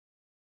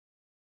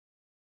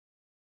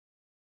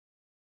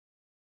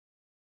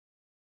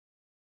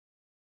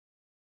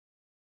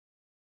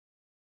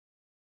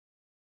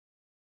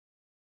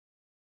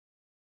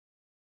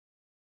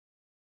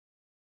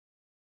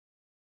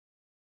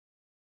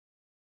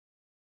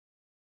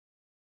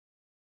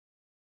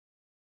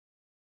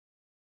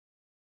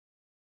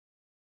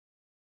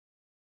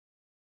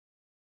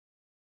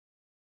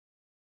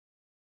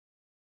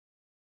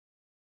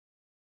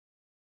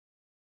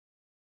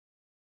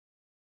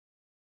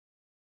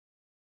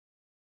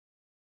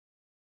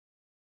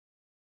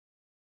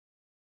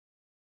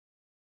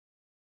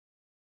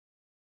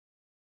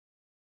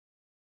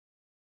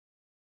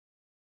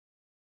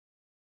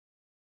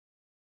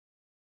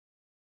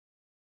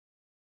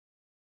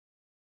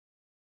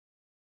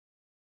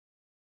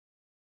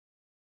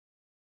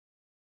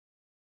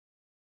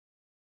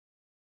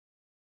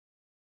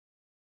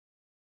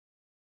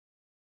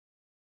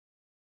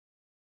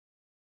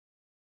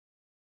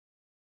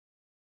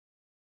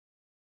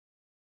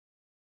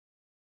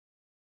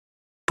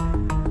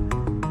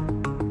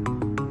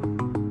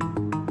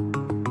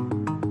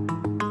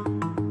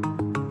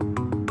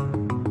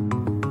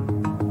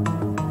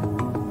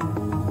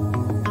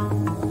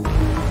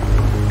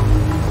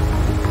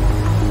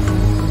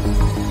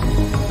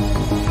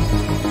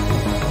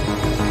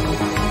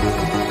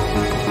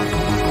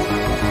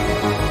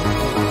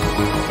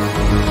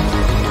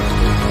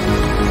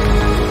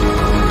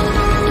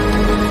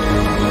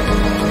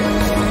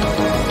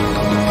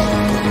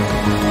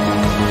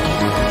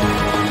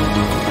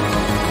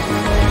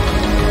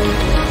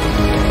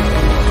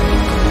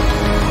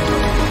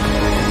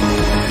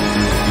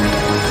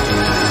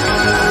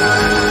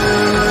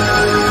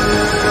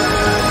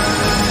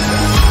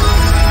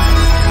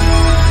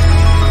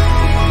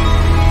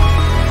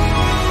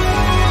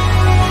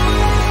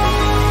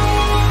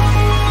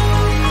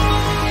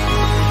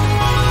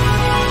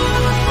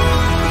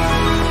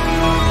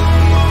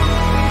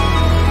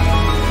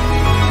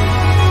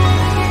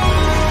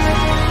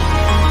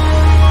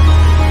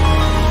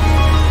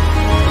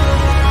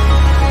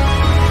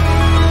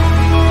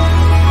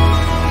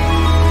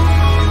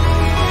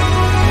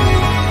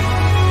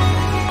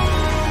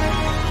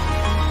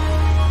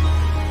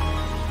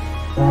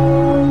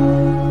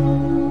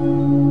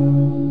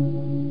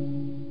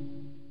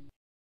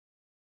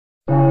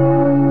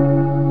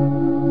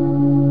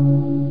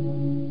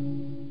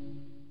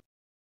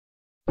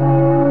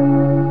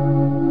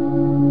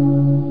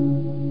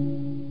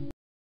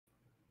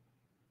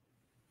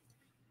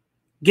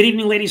Good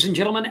evening, ladies and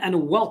gentlemen,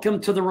 and welcome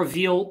to the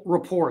Reveal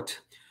Report.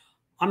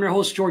 I'm your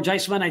host, George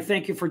Iceman. I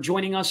thank you for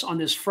joining us on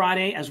this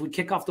Friday as we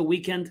kick off the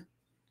weekend.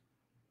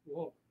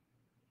 Whoa.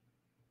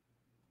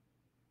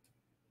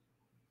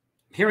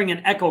 Hearing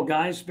an echo,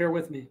 guys. Bear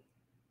with me.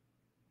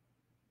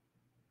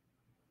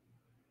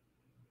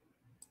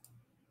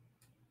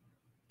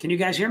 Can you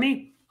guys hear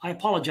me? I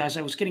apologize.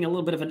 I was getting a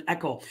little bit of an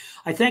echo.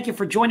 I thank you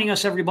for joining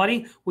us,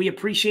 everybody. We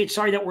appreciate.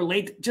 Sorry that we're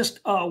late. Just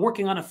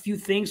working on a few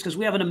things because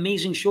we have an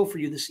amazing show for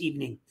you this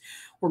evening.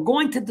 We're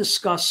going to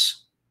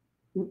discuss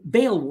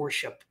BAAL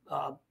worship.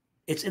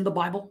 It's in the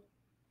Bible.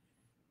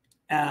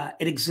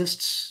 It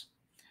exists.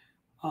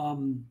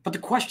 But the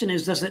question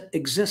is, does it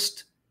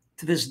exist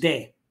to this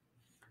day?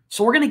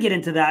 So we're going to get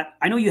into that.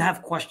 I know you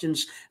have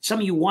questions. Some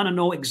of you want to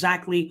know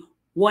exactly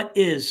what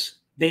is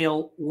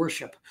BAAL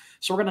worship.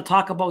 So we're going to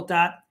talk about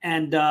that,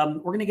 and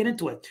we're going to get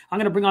into it. I'm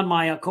going to bring on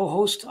my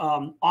co-host,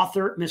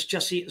 author, Miss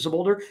Jessie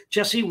Czebotar.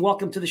 Jessie,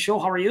 welcome to the show.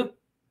 How are you?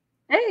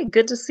 Hey,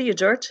 good to see you,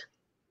 George.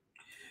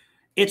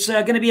 It's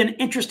going to be an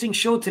interesting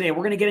show today.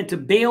 We're going to get into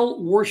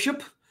BAAL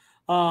worship,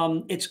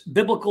 its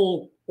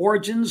biblical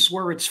origins,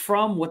 where it's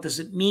from, what does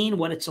it mean,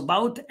 what it's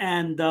about,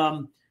 and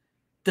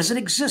does it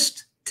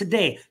exist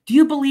today? Do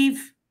you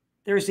believe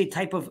there is a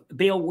type of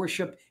BAAL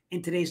worship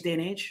in today's day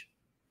and age?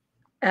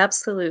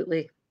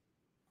 Absolutely.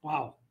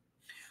 Wow.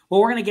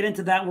 Well, we're going to get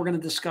into that. And we're going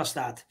to discuss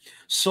that.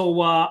 So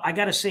I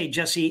got to say,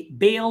 Jessie,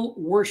 BAAL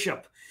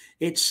worship.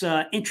 It's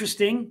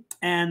interesting.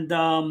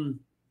 And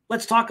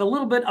let's talk a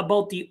little bit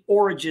about the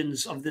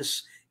origins of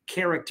this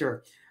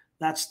character.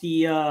 That's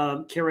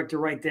the character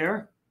right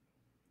there.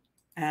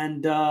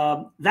 And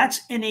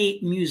that's in a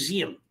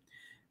museum.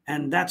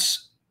 And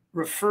that's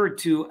referred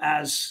to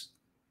as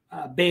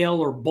BAAL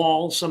or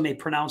BAAL, some may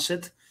pronounce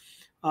it.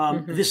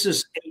 This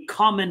is a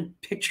common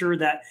picture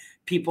that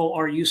people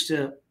are used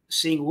to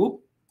seeing.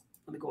 Whoop.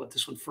 Let me go with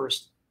this one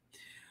first,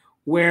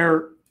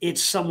 where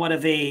it's somewhat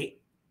of a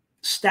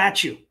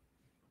statue.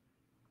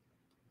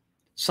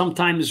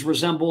 Sometimes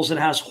resembles, it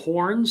has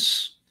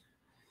horns.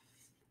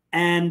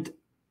 And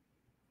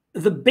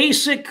the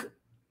basic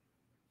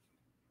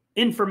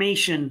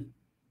information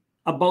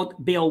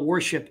about BAAL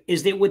worship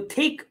is they would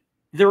take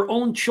their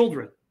own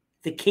children,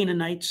 the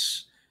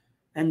Canaanites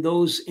and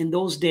those in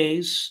those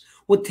days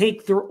would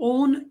take their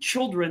own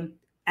children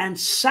and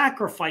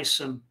sacrifice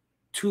them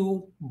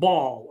to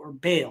Baal or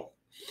Baal.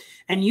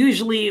 And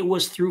usually it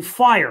was through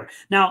fire.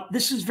 Now,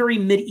 this is very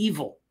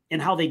medieval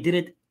in how they did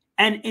it.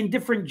 And in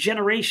different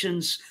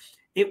generations,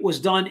 it was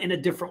done in a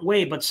different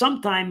way. But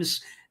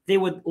sometimes they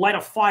would light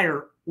a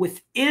fire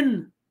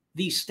within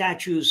these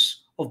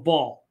statues of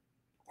Baal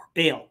or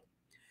Baal.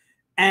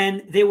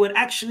 And they would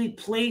actually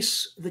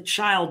place the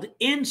child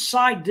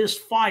inside this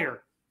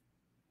fire.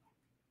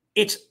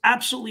 It's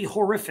absolutely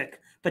horrific.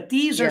 But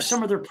these are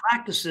some of their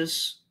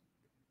practices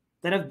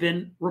that have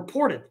been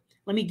reported.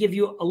 Let me give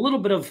you a little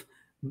bit of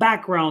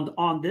background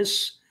on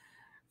this.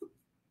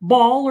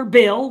 Baal or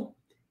Baal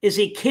is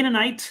a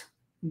Canaanite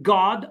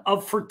god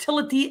of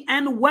fertility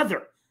and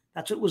weather.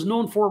 That's what it was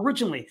known for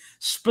originally,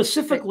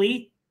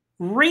 specifically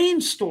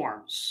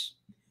rainstorms.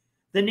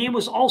 The name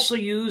was also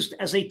used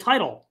as a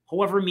title,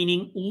 however,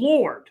 meaning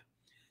Lord.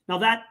 Now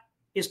that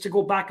is to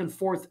go back and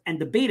forth and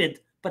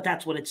debated, but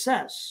that's what it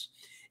says.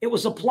 It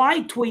was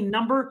applied to a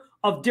number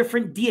of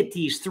different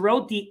deities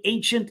throughout the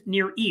ancient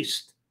Near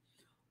East.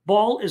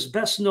 Baal is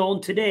best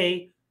known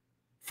today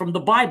from the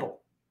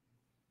Bible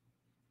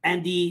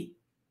and the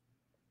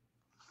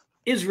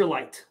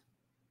Israelite.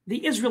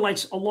 The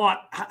Israelites a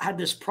lot had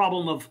this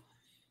problem of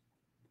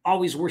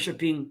always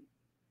worshiping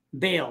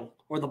Baal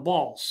or the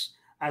Baals,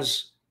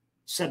 as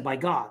said by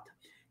God.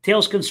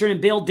 Tales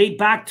concerning Baal date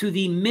back to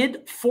the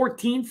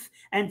mid-14th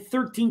and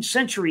 13th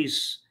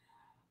centuries.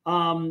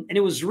 And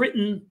it was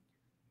written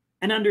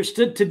and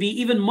understood to be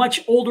even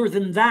much older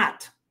than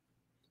that.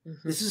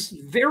 This is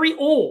very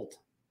old.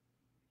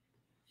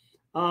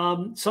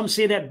 Some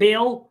say that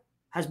Baal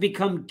has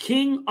become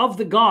king of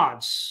the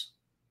gods,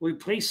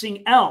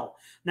 replacing El.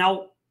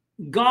 Now,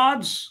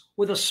 gods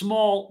with a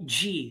small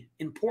g,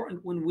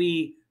 important when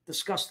we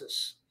discuss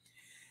this.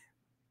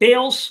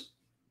 Baal's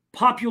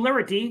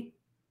popularity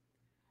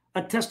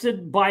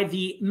attested by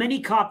the many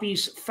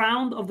copies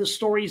found of the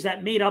stories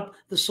that made up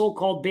the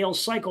so-called Baal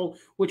cycle,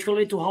 which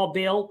relate to how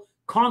Baal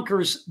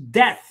conquers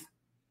death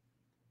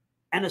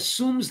and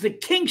assumes the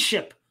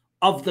kingship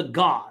of the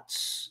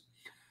gods.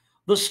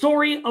 The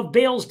story of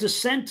Baal's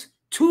descent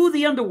to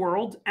the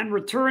underworld and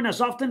return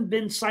has often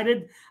been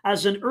cited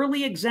as an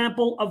early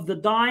example of the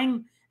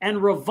dying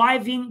and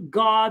reviving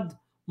god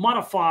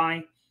modify,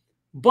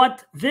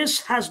 but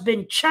this has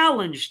been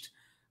challenged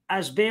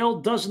as Baal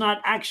does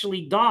not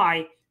actually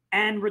die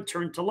and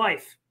return to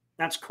life.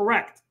 That's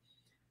correct.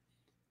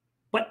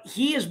 But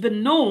he has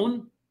been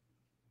known,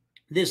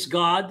 this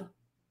god,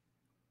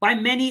 by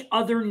many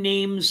other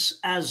names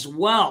as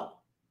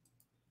well.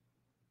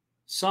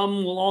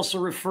 Some will also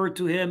refer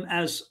to him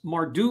as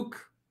Marduk.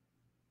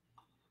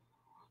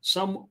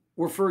 Some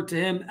refer to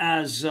him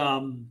as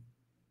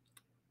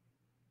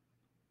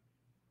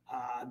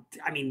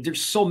I mean,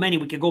 there's so many.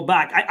 We could go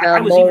back. I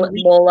was even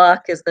reading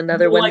Moloch is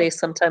another one Moloch. they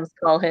sometimes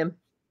call him.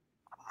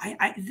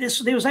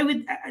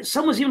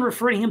 Some was even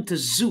referring him to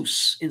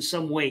Zeus in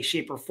some way,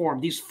 shape, or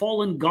form. These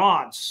fallen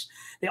gods,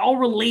 they all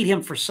relate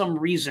him for some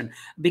reason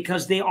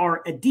because they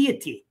are a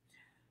deity.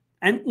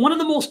 And one of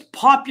the most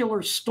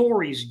popular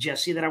stories,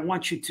 Jesse, that I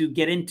want you to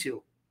get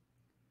into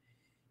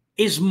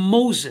is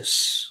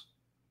Moses.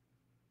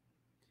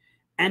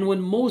 And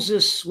when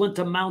Moses went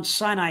to Mount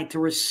Sinai to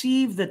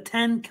receive the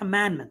 10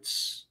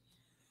 Commandments.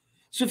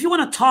 So if you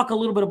want to talk a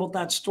little bit about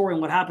that story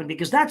and what happened,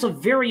 because that's a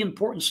very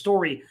important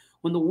story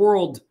when the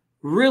world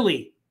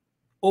really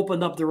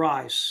opened up their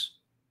eyes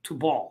to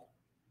Baal.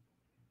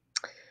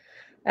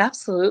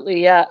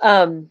 Absolutely,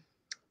 yeah.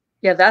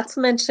 Yeah, that's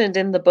mentioned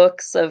in the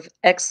books of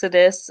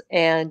Exodus.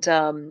 And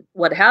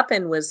what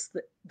happened was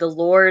the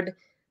Lord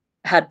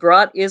had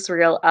brought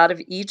Israel out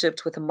of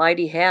Egypt with a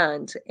mighty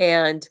hand.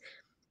 And,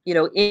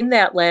 in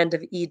that land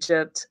of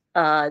Egypt,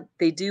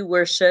 they do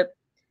worship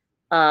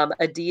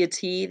a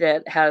deity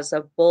that has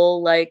a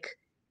bull-like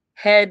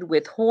head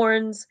with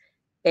horns.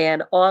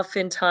 And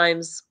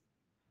oftentimes,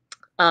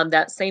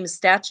 that same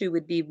statue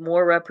would be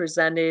more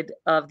represented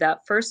of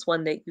that first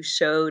one that you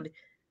showed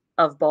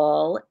of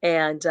Baal,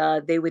 and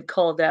they would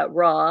call that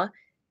Ra,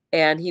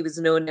 and he was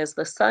known as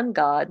the sun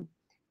god.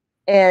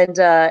 And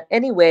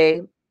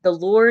anyway, the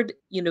Lord,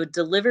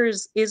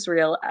 delivers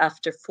Israel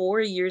after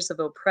 4 years of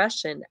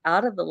oppression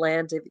out of the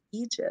land of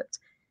Egypt,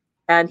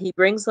 and he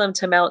brings them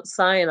to Mount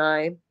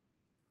Sinai,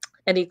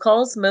 and he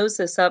calls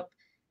Moses up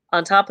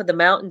on top of the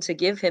mountain to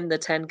give him the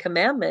 10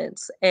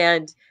 Commandments.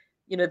 And,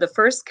 the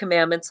first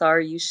commandments are,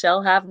 you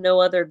shall have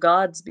no other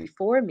gods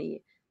before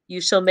me.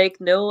 You shall make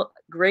no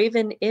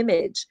graven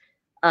image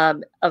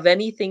of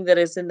anything that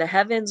is in the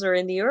heavens or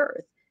in the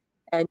earth.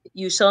 And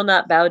you shall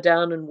not bow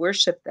down and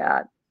worship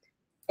that.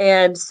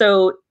 And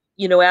so,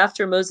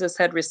 after Moses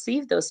had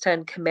received those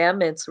 10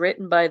 Commandments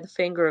written by the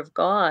finger of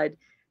God,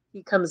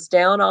 he comes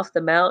down off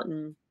the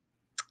mountain.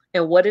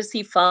 And what does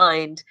he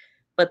find?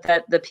 But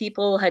that the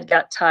people had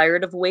got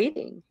tired of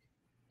waiting,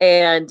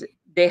 and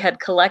they had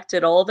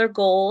collected all their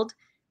gold.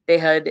 They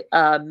had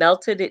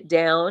melted it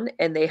down,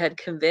 and they had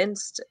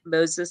convinced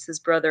Moses, his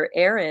brother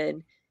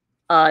Aaron,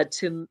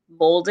 to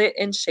mold it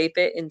and shape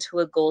it into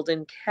a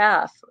golden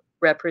calf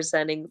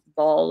representing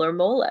Baal or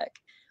Molech.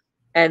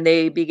 And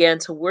they began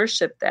to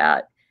worship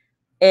that.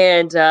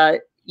 And,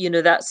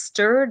 that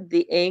stirred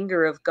the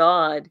anger of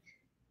God.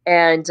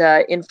 And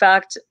in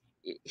fact,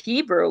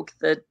 he broke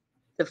the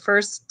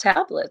first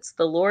tablets.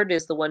 The Lord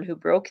is the one who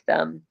broke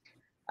them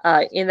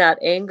in that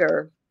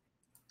anger.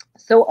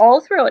 So all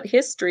throughout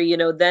history,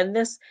 then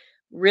this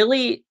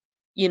really,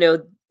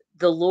 the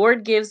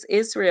Lord gives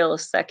Israel a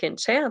second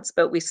chance,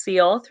 but we see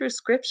all through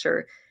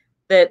scripture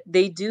that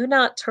they do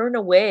not turn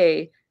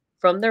away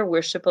from their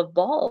worship of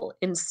Baal.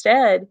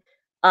 Instead,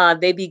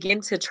 they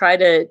begin to try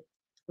to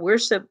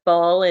worship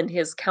Baal and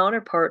his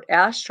counterpart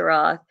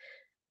Ashtaroth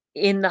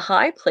in the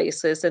high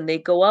places, and they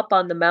go up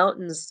on the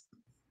mountains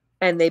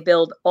and they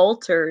build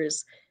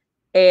altars,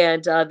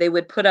 and they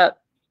would put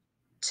up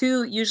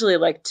usually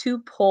like two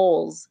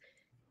poles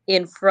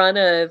in front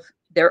of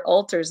their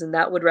altars, and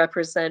that would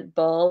represent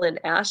Baal and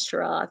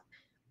Ashtaroth.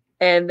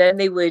 And then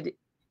they would,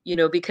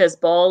 because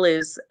Baal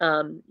is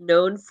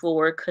known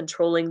for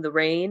controlling the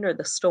rain or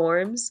the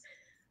storms,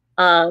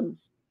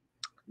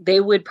 they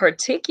would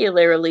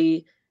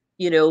particularly,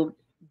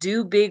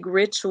 do big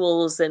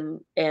rituals and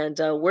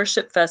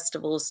worship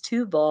festivals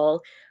to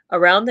Baal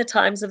around the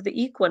times of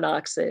the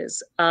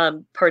equinoxes,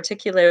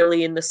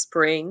 particularly in the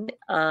spring.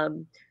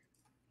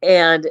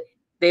 And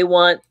they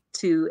want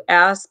to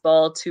ask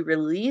Baal to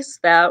release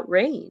that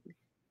rain.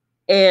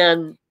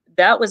 And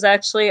that was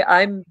actually,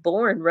 I'm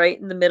born right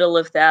in the middle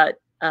of that.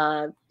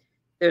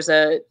 There's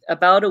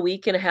about a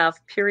week and a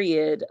half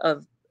period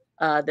of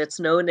that's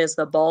known as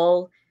the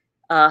Baal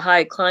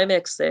high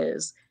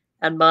climaxes.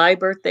 And my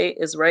birthday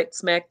is right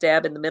smack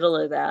dab in the middle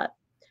of that.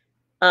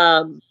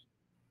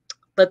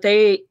 But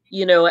they,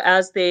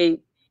 as they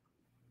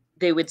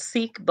would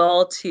seek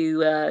Baal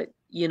to,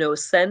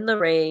 send the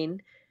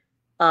rain,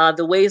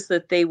 the ways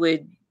that they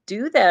would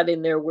do that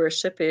in their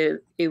worship,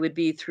 it would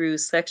be through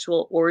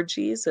sexual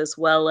orgies, as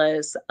well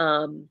as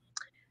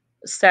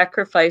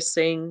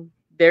sacrificing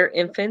their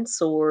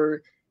infants,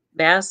 or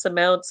mass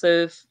amounts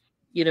of,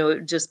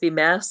 just be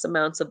mass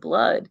amounts of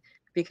blood,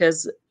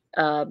 because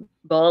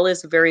Baal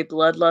is a very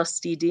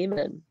bloodlusty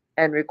demon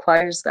and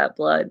requires that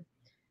blood.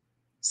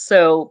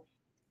 So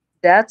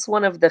that's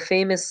one of the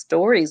famous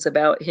stories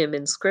about him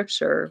in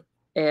scripture,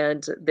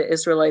 and the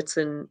Israelites,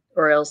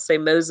 or else say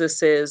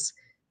Moses's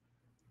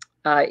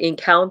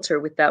encounter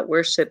with that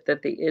worship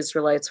that the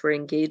Israelites were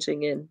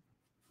engaging in.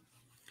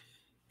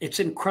 It's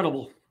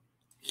incredible.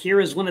 Here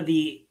is one of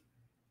the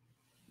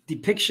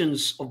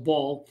depictions of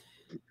Baal.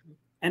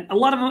 And a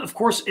lot of them, of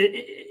course,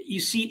 you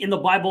see in the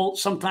Bible,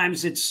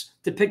 sometimes it's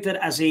depicted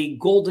as a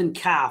golden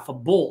calf, a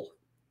bull.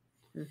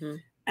 Mm-hmm.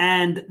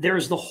 And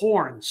there's the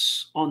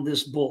horns on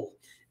this bull.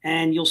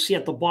 And you'll see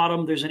at the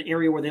bottom, there's an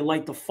area where they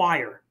light the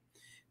fire.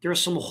 there are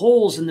some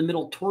holes in the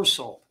middle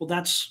torso. Well,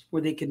 that's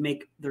where they could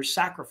make their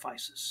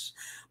sacrifices.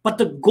 But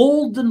the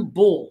golden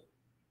bull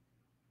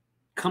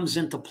comes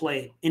into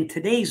play in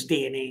today's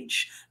day and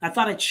age. I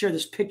thought I'd share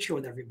this picture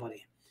with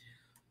everybody.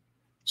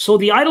 So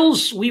the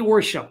idols we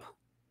worship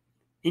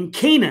in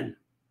Canaan,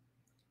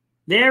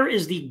 there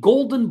is the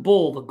golden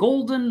bull, the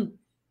golden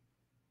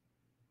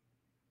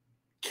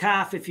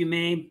calf, if you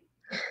may.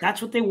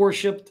 That's what they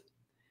worshipped.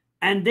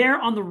 And there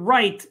on the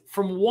right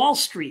from Wall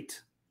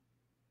Street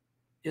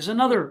is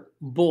another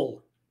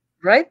bull.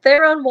 Right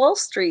there on Wall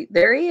Street.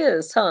 There he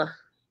is, huh?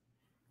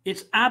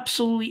 It's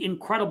absolutely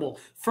incredible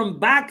from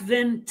back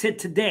then to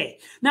today.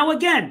 Now,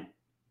 again,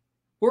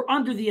 we're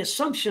under the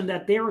assumption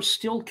that they are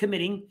still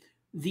committing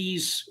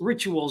these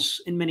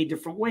rituals in many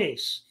different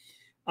ways.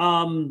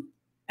 And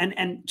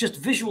just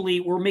visually,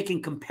 we're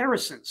making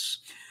comparisons.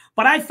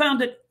 But I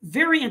found it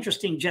very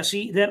interesting,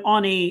 Jesse, that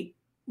on a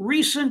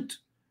recent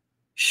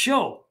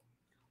show,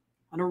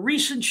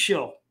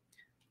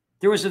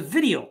 there was a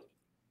video,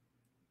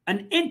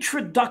 an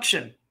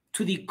introduction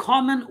to the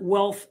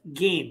Commonwealth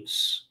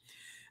Games.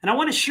 And I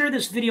want to share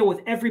this video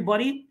with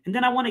everybody, and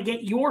then I want to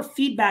get your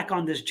feedback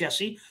on this,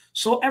 Jesse.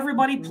 So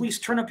everybody, please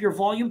turn up your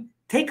volume.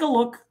 Take a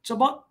look. It's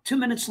about 2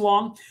 minutes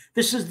long.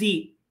 This is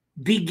the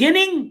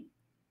beginning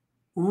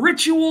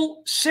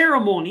ritual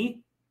ceremony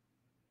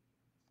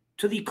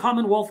to the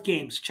Commonwealth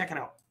Games. Check it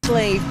out.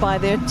 Enslaved by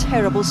their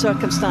terrible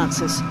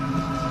circumstances.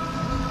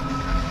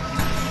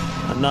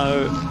 And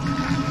now,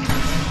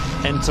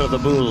 enter the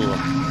bull.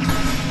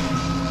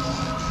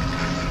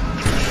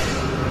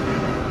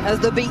 As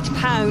the beat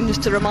pounds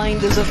to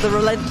remind us of the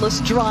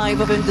relentless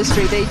drive of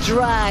industry, they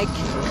drag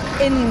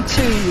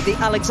into the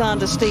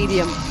Alexander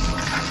Stadium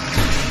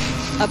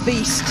a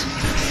beast,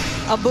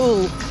 a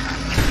bull,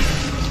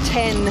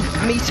 10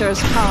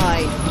 meters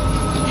high,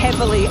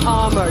 heavily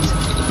armored.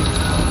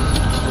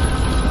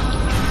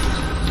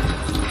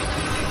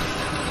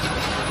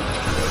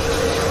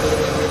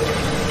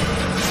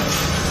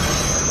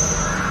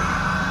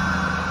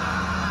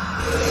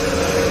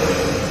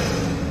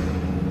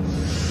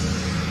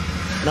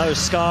 Now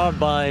scarred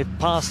by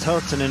past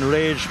hurt and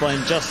enraged by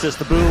injustice,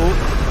 the bull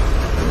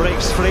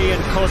breaks free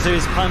and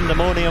causes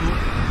pandemonium.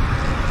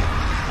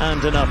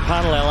 And in a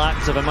parallel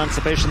act of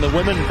emancipation, the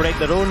women break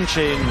their own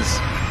chains.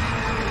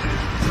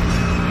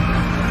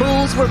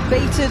 Bulls were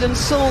baited and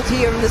sold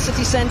here in the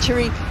city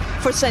centre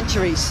for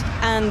centuries,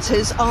 and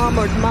his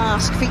armoured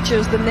mask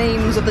features the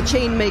names of the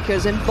chain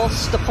makers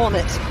embossed upon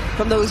it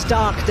from those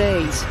dark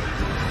days.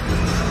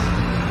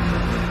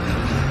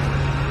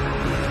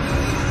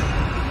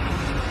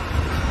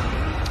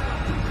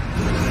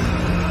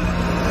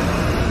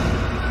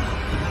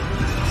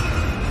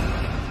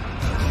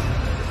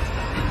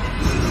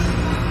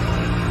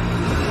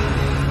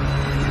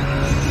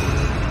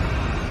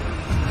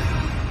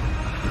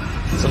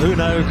 So who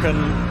now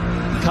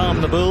can calm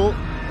the bull?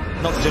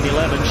 Not Ginny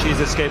Lemon, she's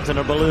escaped in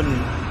her balloon.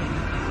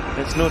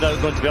 It's no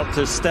doubt going to be up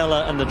to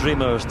Stella and the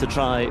Dreamers to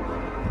try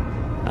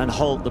and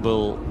halt the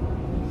bull.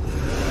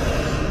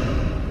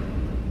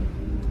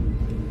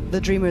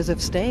 The Dreamers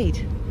have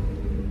stayed,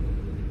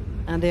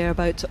 and they're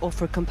about to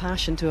offer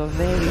compassion to a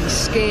very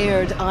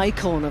scared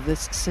icon of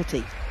this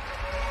city.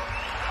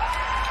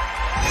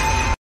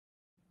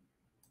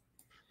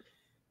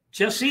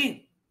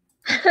 Jesse?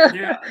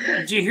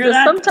 Did you hear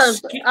that?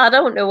 Sometimes I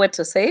don't know what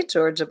to say,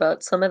 George,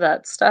 about some of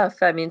that stuff.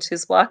 I mean,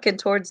 she's walking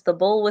towards the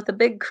bull with a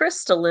big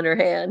crystal in her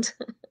hand.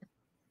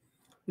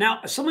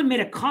 Now, someone made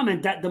a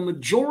comment that the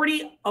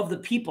majority of the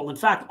people, in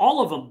fact,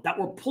 all of them that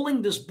were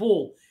pulling this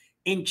bull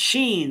in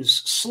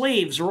chains,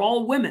 slaves, are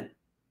all women.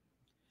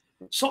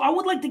 So I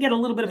would like to get a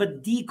little bit of a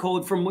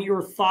decode from what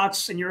your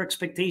thoughts and your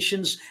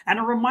expectations, and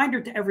a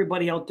reminder to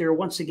everybody out there,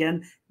 once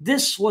again,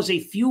 this was a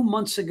few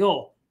months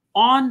ago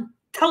on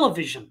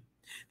television.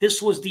 This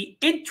was the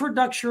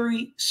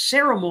introductory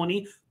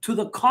ceremony to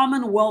the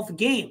Commonwealth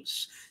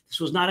Games. This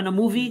was not in a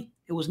movie.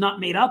 It was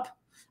not made up.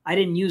 I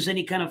didn't use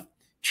any kind of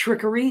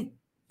trickery.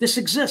 This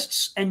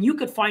exists, and you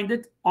could find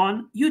it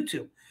on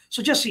YouTube.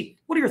 So, Jesse,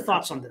 what are your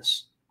thoughts on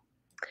this?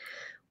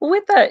 Well,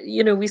 with that,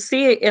 you know, we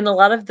see in a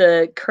lot of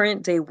the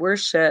current day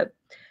worship,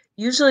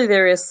 usually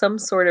there is some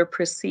sort of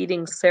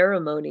preceding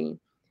ceremony.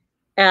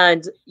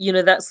 And, you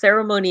know, that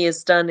ceremony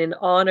is done in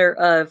honor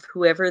of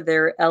whoever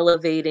they're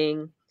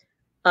elevating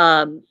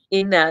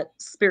in that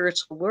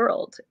spiritual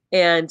world.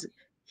 And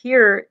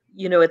here,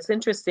 you know, it's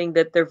interesting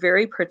that they're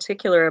very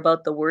particular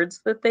about the words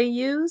that they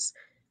use.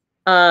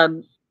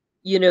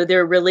 You know,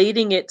 they're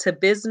relating it to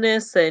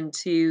business and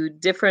to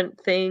different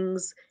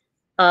things.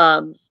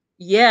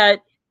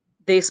 Yet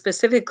they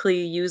specifically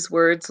use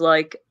words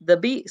like the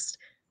beast.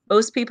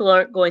 Most people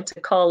aren't going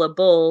to call a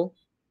bull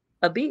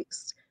a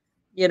beast,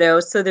 you know,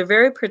 so they're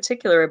very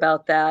particular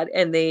about that.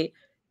 And they,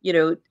 you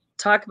know,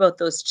 talk about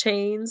those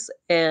chains,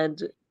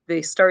 and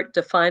they start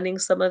defining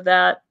some of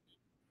that.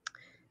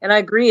 And I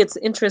agree, it's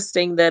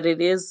interesting that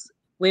it is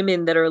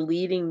women that are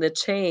leading the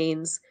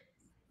chains.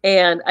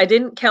 And I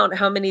didn't count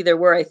how many there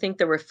were. I think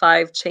there were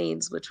 5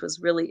 chains, which was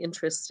really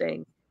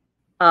interesting.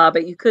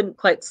 but you couldn't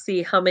quite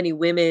see how many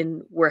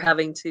women were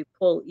having to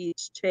pull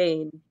each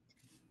chain.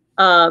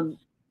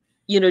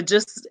 You know,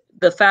 just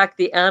the fact,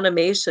 the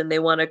animation, they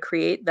want to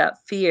create that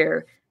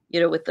fear, you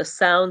know, with the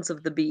sounds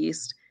of the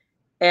beast.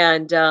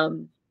 And,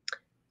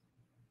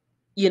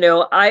 you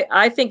know,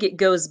 I think it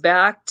goes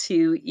back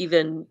to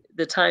even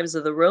the times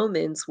of the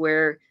Romans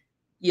where,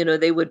 you know,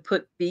 they would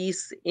put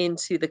beasts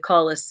into the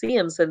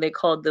Colosseums and they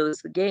called those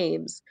the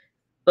games.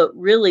 But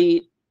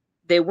really,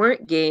 they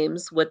weren't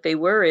games. What they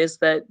were is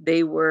that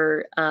they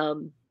were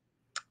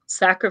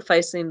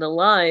sacrificing the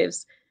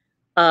lives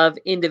of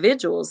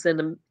individuals.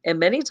 And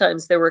many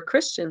times there were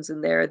Christians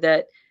in there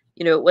that,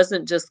 you know, it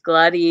wasn't just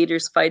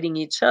gladiators fighting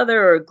each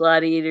other or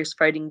gladiators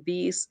fighting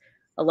beasts.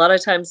 A lot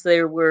of times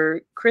there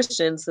were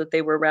Christians that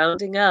they were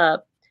rounding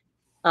up,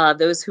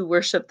 those who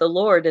worship the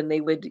Lord, and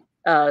they would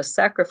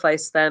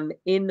sacrifice them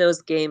in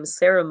those game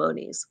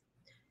ceremonies.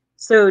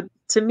 So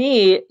to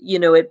me, you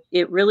know,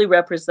 it really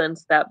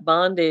represents that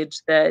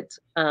bondage that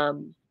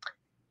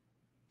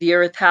the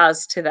earth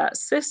has to that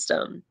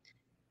system.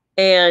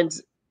 And,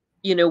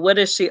 you know, what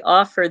does she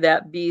offer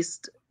that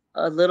beast?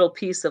 A little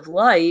piece of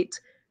light,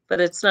 but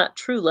it's not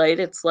true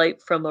light. It's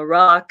light from a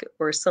rock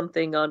or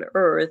something on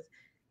earth.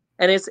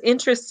 And it's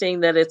interesting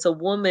that it's a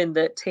woman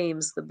that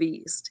tames the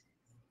beast.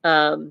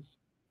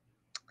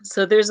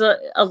 So there's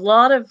a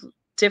lot of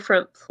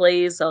different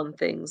plays on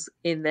things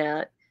in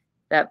that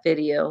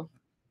video.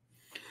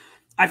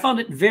 I found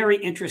it very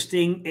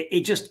interesting.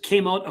 It just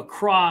came out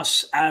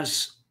across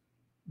as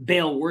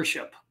BAAL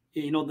worship.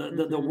 You know,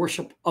 the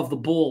worship of the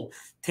bull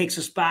takes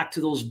us back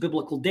to those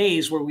biblical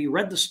days where we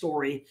read the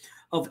story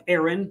of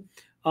Aaron,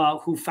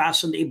 who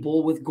fastened a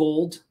bull with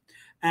gold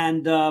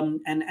and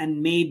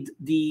made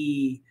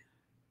the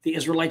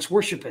Israelites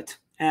worship it.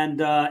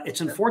 And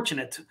it's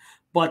unfortunate,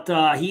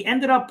 but he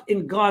ended up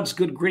in God's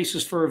good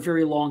graces for a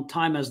very long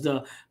time as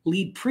the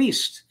lead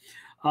priest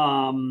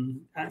for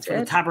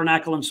the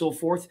tabernacle and so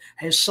forth.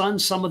 His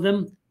sons, some of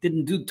them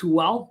didn't do too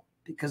well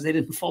because they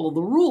didn't follow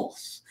the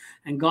rules,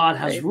 and God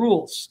has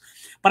rules.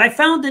 But I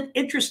found it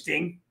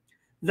interesting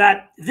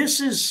that this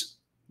is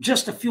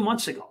just a few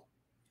months ago,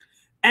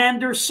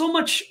 and there's so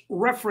much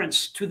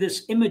reference to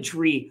this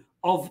imagery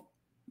of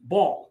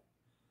Baal.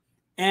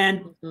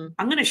 And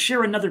I'm going to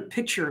share another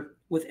picture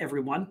with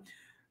everyone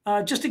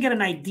just to get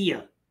an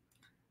idea.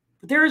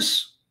 But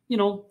there's, you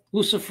know,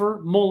 Lucifer,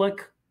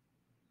 Moloch,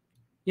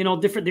 you know,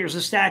 different. There's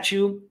a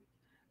statue.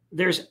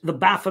 There's the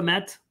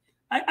Baphomet,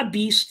 a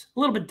beast, a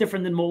little bit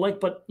different than Moloch,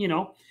 but, you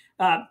know,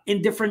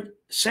 in different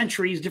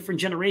centuries, different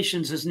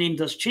generations, his name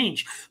does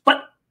change.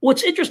 But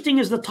what's interesting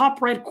is the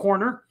top right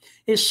corner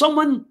is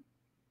someone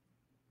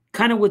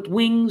kind of with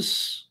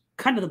wings,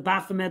 kind of the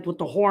Baphomet with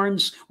the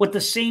horns, with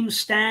the same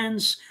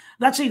stands.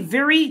 That's a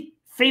very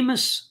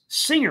famous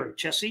singer,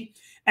 Jessie.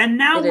 And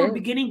now we're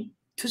beginning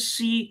to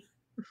see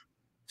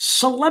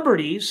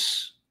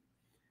celebrities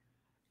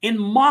in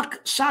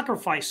mock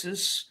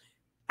sacrifices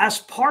as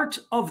part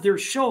of their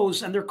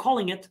shows, and they're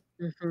calling it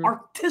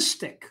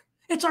artistic.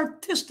 It's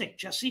artistic,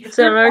 Jessie. It's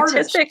an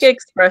artistic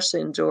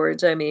expression,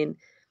 George. I mean,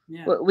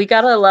 we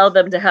got to allow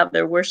them to have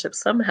their worship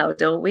somehow,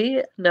 don't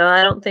we? No,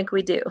 I don't think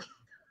we do.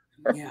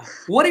 Yeah.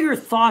 What are your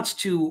thoughts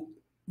to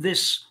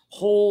this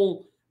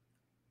whole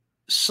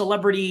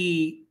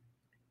celebrity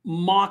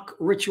mock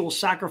ritual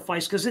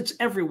sacrifice? Because it's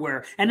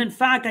everywhere. And in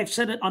fact, I've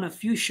said it on a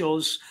few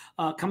shows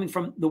coming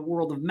from the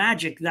world of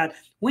magic, that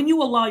when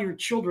you allow your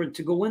children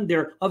to go in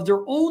there of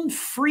their own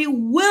free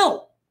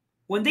will,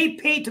 when they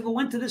pay to go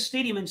into this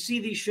stadium and see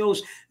these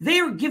shows, they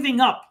are giving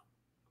up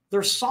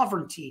their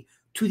sovereignty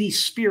to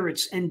these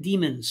spirits and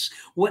demons.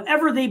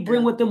 Whatever they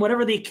bring with them,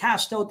 whatever they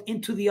cast out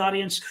into the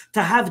audience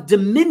to have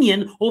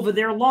dominion over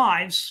their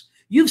lives,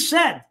 you've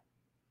said,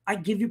 I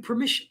give you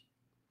permission.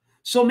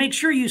 So make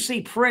sure you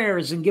say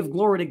prayers and give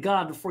glory to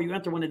God before you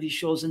enter one of these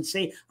shows and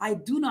say, I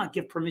do not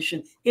give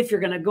permission if you're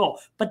going to go.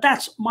 But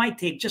that's my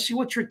take. Jessie,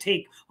 what's your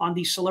take on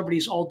these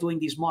celebrities all doing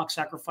these mock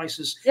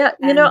sacrifices? Yeah,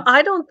 you know,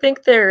 I don't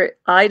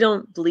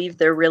believe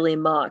they're really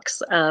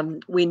mocks.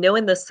 We know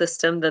in the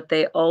system that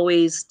they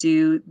always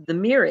do the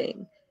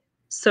mirroring.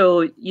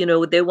 So, you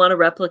know, they want to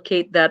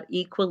replicate that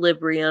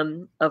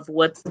equilibrium of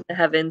what's in the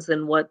heavens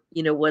and what,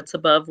 you know, what's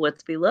above,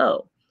 what's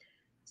below.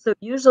 So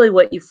usually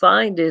what you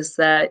find is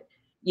that,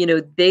 you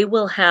know, they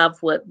will have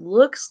what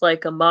looks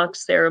like a mock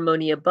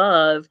ceremony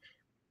above.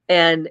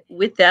 And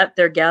with that,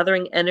 they're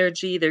gathering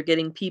energy. They're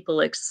getting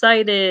people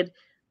excited.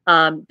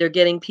 They're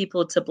getting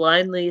people to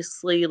blindly,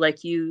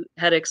 like you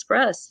had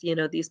expressed, you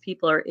know, these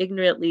people are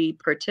ignorantly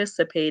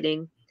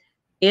participating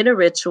in a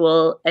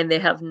ritual, and they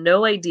have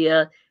no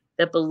idea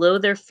that below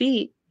their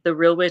feet, the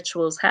real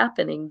ritual is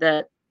happening,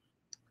 that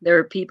there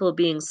are people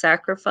being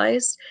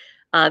sacrificed.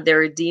 There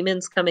are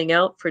demons coming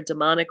out for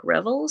demonic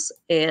revels,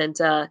 and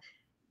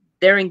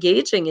they're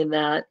engaging in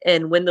that.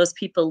 And when those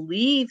people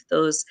leave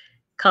those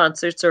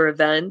concerts or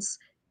events,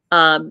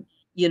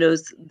 you know,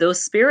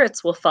 those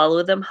spirits will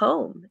follow them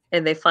home,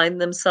 and they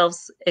find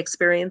themselves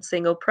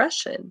experiencing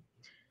oppression.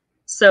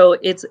 So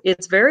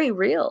it's very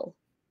real.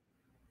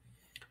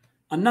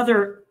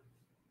 Another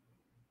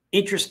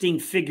interesting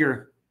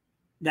figure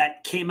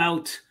that came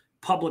out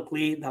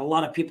publicly that a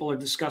lot of people are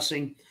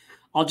discussing.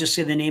 I'll just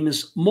say the name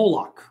is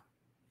Moloch.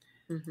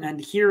 Mm-hmm.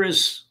 And here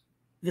is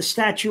the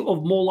statue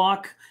of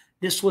Moloch.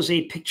 This was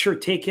a picture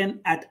taken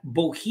at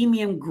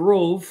Bohemian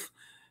Grove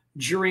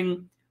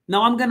during,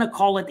 now I'm going to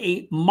call it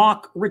a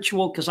mock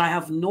ritual because I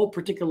have no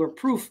particular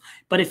proof.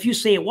 But if you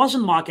say it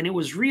wasn't mock and it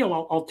was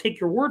real, I'll take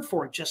your word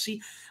for it,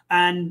 Jesse.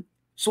 And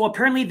so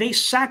apparently they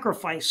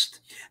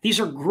sacrificed. These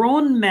are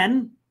grown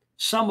men,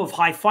 some of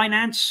high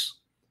finance,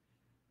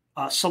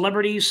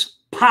 celebrities,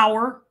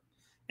 power.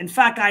 In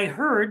fact, I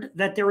heard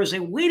that there is a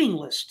waiting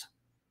list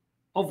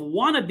of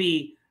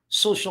wannabe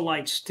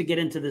socialites to get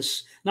into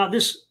this. Now,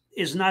 this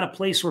is not a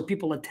place where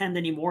people attend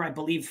anymore. I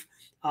believe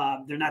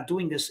they're not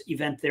doing this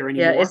event there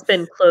anymore. Yeah, it's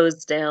been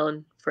closed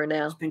down for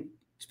now.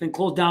 It's been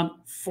closed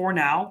down for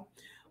now.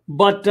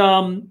 But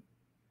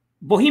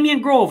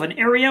Bohemian Grove, an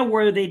area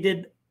where they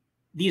did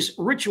these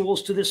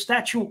rituals to this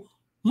statue,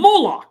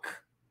 Moloch.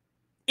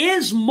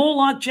 Is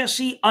Moloch,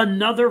 Jesse,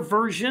 another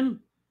version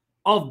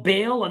of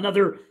Baal,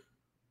 another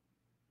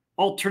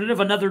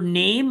alternative, another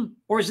name,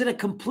 or is it a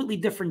completely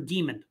different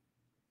demon?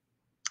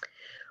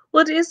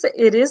 Well,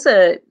 it is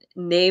a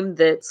name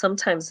that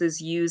sometimes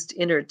is used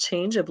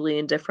interchangeably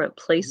in different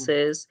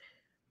places.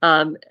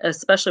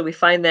 Especially we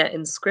find that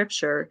in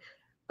scripture.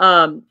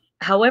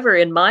 However,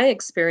 in my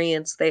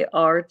experience, they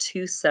are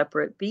two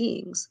separate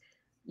beings.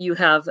 You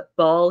have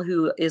Baal,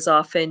 who is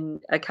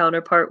often a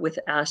counterpart with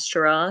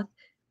Ashtaroth,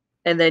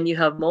 and then you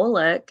have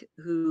Molech,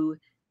 who,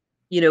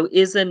 you know,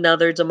 is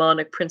another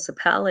demonic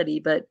principality,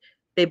 but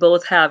they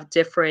both have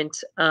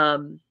different,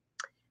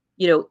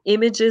 you know,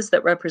 images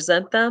that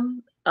represent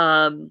them.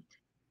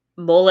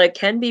 Molech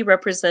can be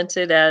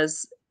represented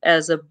as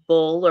a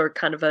bull or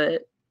kind of a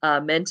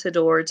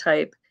mentador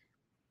type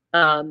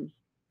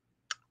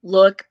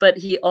look, but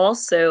he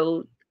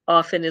also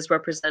often is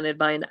represented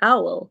by an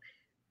owl,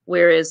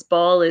 whereas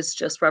Baal is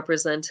just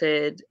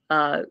represented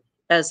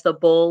as the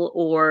bull,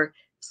 or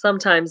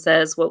sometimes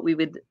as what we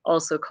would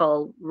also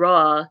call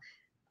Ra,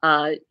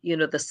 you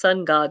know, the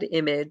sun god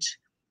image.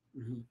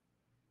 Mm-hmm.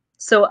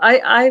 So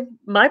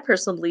my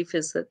personal belief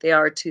is that they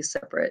are two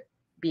separate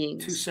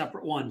beings. Two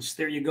separate ones.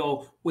 There you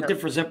go. With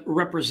different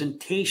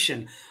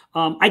representation.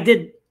 I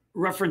did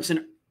reference in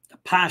a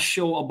past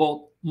show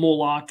about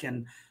Moloch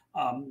and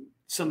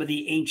some of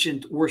the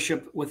ancient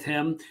worship with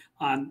him.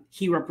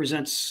 He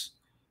represents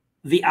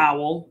the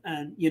owl,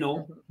 and, you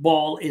know,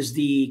 Baal is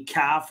the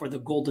calf or the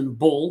golden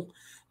bull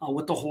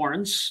with the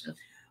horns.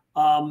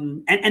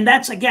 And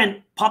that's,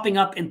 again, popping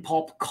up in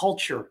pulp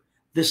culture,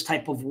 this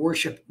type of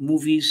worship,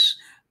 movies,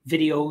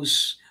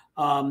 videos,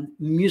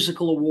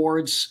 musical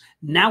awards.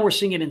 Now we're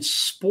seeing it in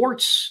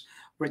sports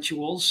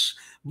rituals.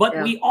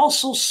 But we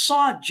also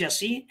saw,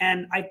 Jesse,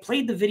 and I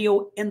played the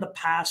video in the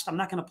past. I'm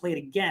not going to play it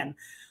again.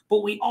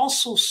 But we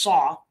also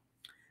saw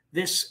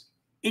this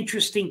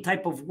interesting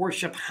type of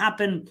worship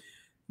happen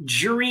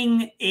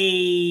during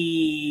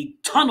a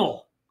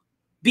tunnel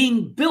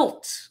being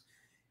built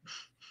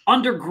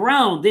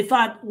underground. They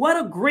thought,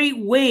 what a great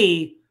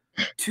way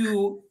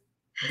to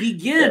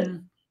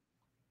begin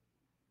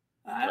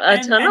a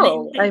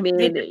tunnel. I mean,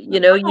 you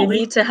know, you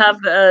need to have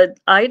an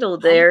idol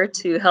there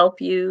to help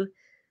you,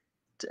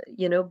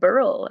 you know,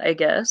 burrow, I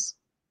guess.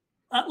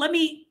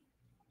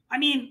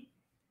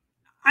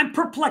 I'm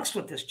perplexed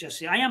with this,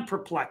 Jesse. I am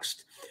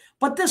perplexed.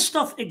 But this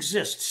stuff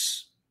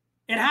exists.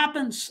 It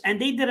happens. And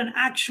they did an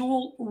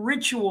actual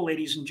ritual,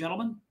 ladies and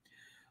gentlemen,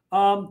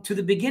 to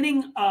the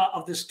beginning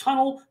of this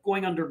tunnel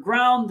going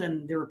underground.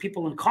 And there were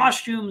people in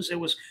costumes. It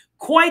was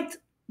quite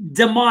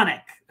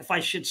demonic, if I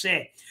should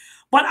say.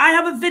 But I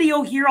have a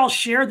video here I'll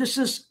share. This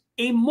is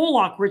a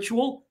Moloch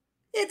ritual.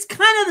 It's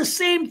kind of the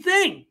same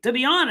thing, to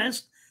be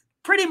honest.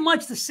 Pretty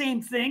much the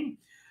same thing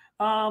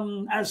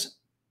as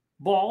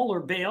Baal or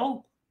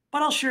Baal.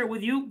 But I'll share it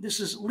with you. This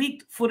is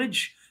leaked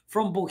footage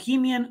from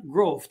Bohemian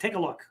Grove. Take a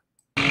look.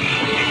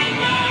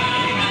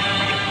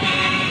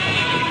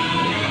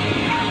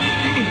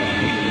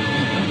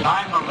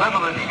 Time of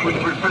revelance which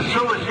would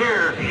pursue us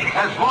here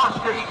has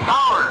lost its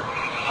power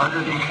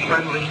under these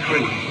friendly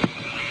trees.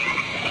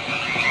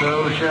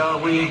 So shall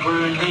we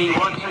burn thee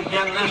once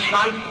again this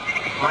night,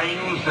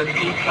 flames that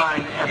eat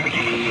thine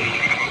effigy.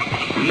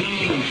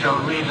 We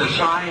shall read the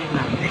sign,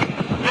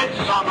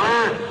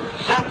 Midsummer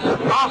sets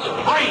us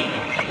free.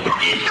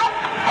 Ye shall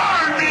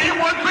burn me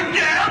once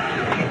again.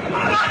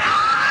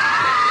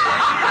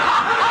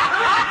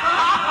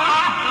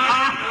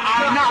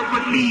 Not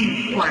with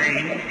me,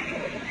 flame,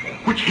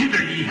 which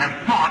hither ye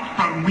have brought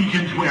from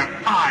regions where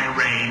I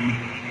reign.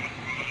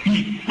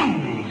 Ye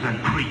fools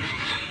and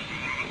priests,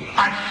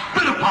 I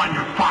spit upon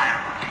your fire.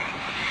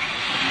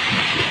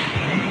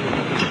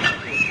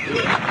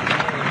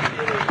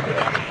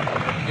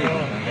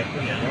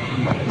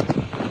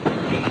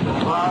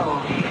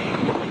 Wow.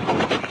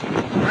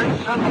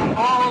 Prince of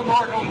all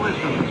mortal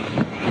wisdom,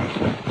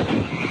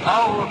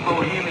 Owl of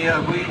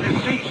Bohemia, we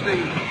beseech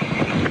thee,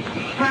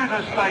 grant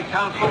us thy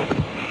counsel.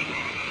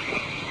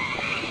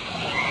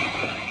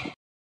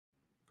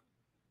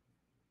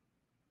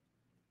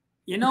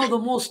 You know, the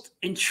most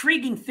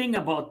intriguing thing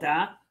about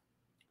that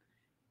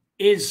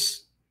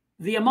is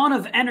the amount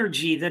of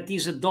energy that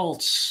these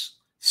adults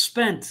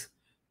spent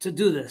to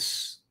do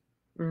this.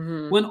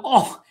 When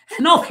all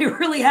they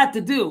really had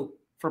to do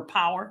for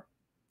power,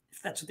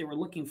 if that's what they were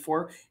looking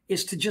for,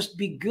 is to just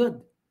be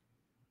good.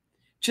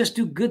 Just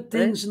do good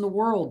things in the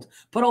world.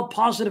 Put out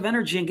positive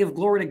energy and give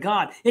glory to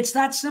God. It's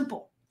that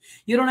simple.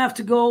 You don't have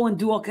to go and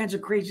do all kinds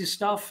of crazy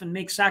stuff and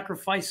make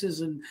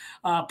sacrifices and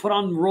put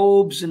on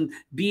robes and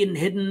be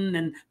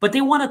hidden. But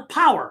they wanted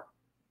power.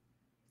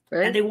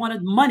 Right. And they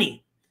wanted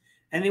money.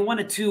 And they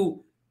wanted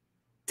to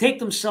take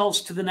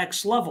themselves to the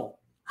next level.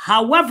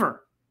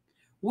 However,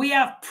 we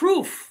have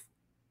proof,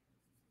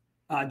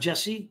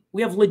 Jesse.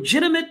 We have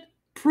legitimate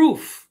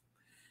proof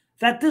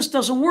that this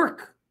doesn't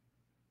work,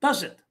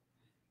 does it?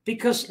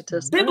 Because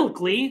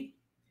biblically,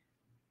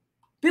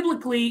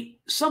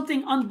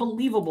 something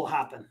unbelievable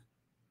happened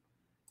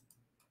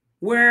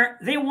where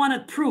they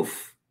wanted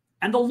proof.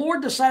 And the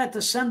Lord decided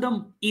to send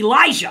them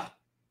Elijah.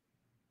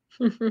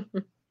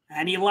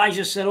 And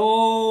Elijah said,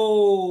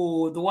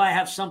 oh, do I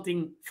have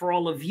something for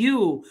all of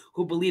you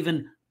who believe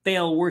in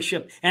Baal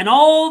worship and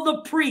all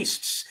the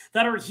priests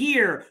that are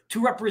here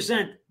to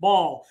represent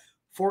Baal.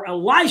 For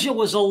Elijah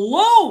was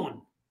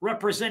alone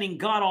representing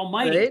God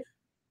Almighty. Right.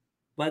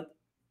 But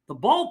the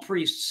Baal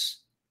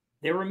priests,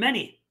 there were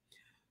many.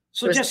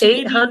 So just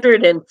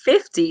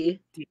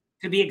 850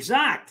 to be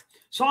exact.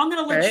 So I'm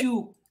going to let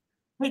you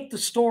take the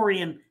story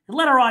and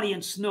let our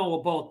audience know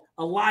about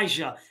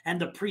Elijah and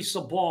the priests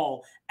of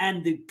Baal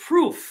and the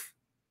proof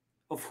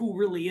of who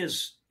really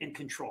is in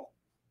control.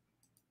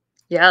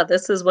 Yeah,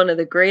 this is one of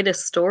the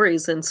greatest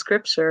stories in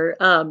Scripture.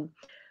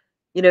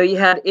 You know, you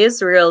had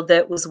Israel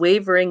that was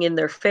wavering in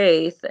their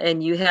faith,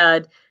 and you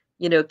had,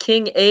 you know,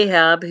 King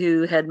Ahab,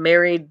 who had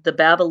married the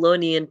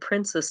Babylonian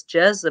princess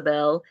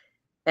Jezebel,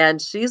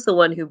 and she's the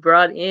one who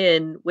brought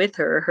in with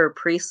her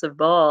priests of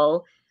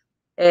Baal,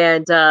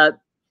 and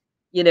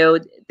you know,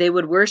 they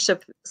would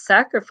worship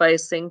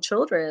sacrificing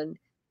children,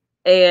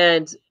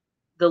 and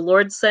the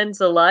Lord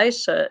sends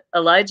Elijah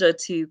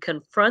to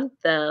confront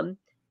them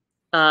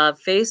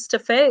face to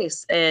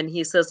face, and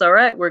he says, all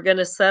right, we're going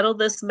to settle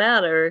this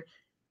matter.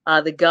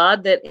 The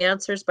God that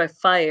answers by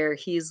fire,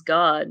 he's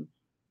God.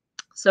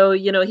 So,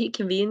 you know, he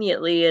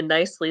conveniently and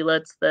nicely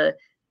lets the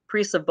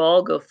priests of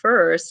Baal go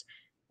first,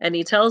 and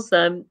he tells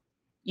them,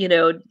 you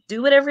know,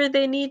 do whatever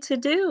they need to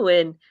do.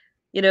 And,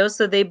 you know,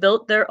 so they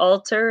built their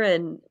altar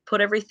and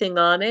put everything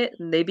on it,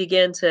 and they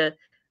began to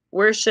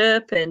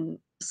worship and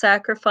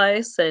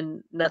sacrifice,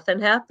 and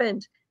nothing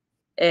happened.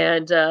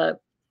 And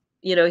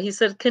you know, he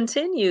said,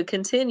 continue,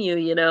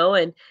 you know,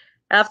 and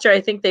after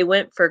I think they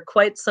went for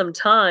quite some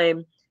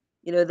time,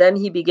 you know, then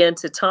he began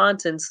to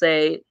taunt and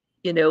say,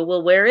 you know,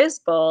 well, where is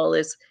Baal?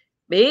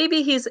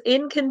 Maybe he's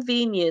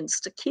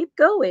inconvenienced to keep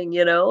going,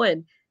 you know,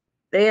 and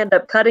they end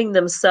up cutting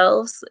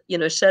themselves, you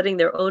know, shedding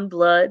their own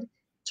blood,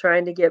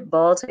 trying to get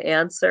Baal to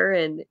answer.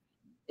 And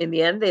in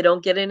the end, they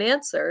don't get an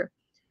answer.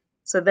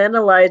 So then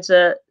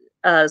Elijah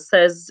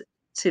says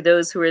to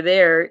those who are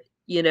there,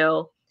 you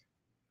know,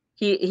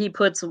 he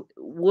puts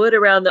wood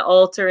around the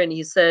altar, and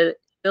he said,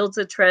 builds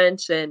a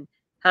trench and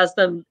has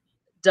them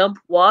dump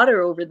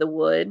water over the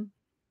wood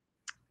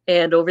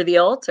and over the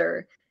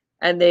altar.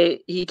 And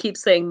he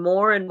keeps saying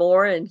more and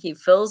more, and he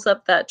fills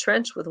up that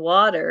trench with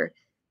water.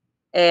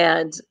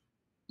 And,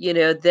 you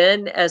know,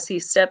 then as he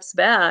steps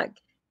back,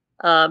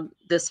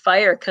 this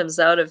fire comes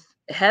out of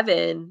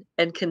heaven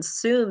and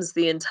consumes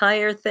the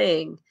entire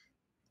thing.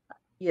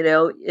 You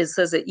know, it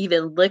says it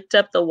even licked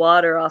up the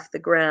water off the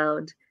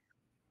ground.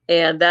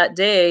 And that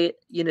day,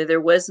 you know,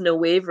 there was no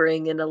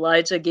wavering, and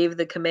Elijah gave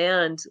the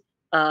command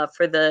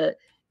for the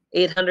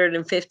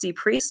 850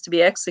 priests to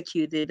be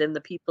executed, and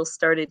the people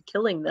started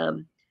killing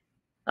them.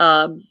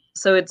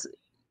 So it's,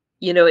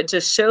 you know, it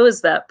just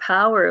shows that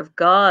power of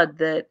God,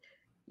 that,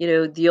 you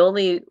know, the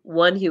only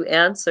one who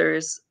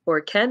answers or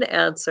can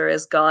answer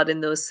as God in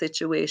those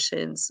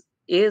situations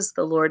is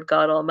the Lord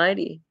God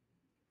Almighty.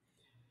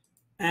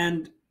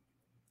 And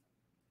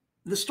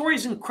the story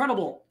is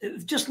incredible.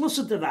 Just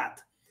listen to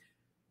that.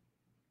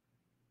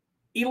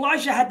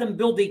 Elijah had them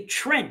build a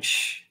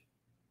trench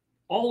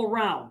all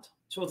around.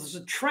 So there's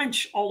a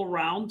trench all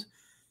around,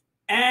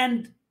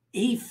 and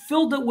he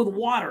filled it with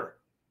water.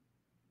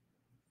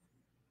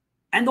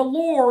 And the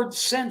Lord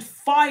sent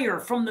fire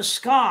from the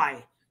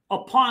sky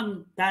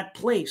upon that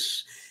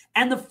place.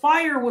 And the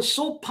fire was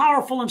so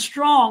powerful and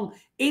strong,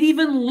 it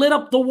even lit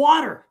up the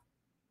water.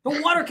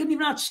 The water can even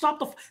not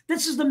stop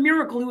this is the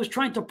miracle he was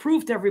trying to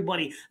prove to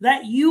everybody,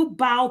 that you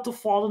bow to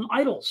fallen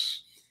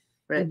idols.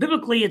 Right. And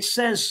biblically it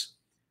says,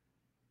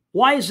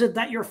 why is it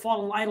that your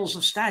fallen idols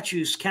of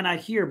statues cannot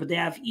hear, but they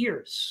have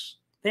ears?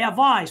 They have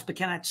eyes, but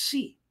cannot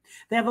see.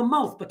 They have a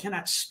mouth, but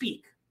cannot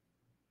speak.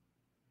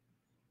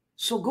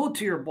 So go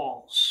to your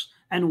Baals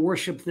and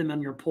worship them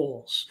on your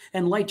poles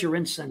and light your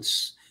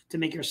incense to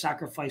make your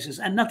sacrifices,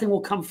 and nothing will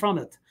come from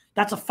it.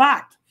 That's a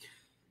fact.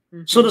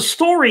 Mm-hmm. So the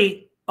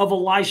story of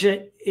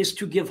Elijah is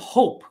to give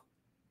hope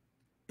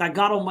that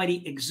God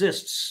Almighty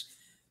exists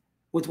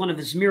with one of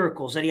his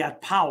miracles, that he had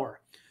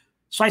power.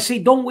 So I say,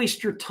 don't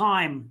waste your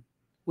time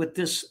with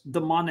this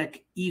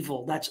demonic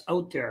evil that's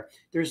out there.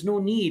 There's no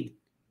need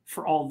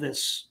for all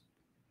this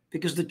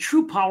because the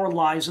true power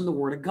lies in the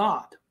Word of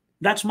God.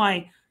 That's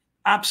my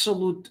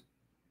absolute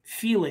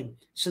feeling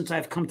since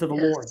I've come to the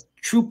Lord.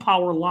 True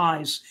power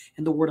lies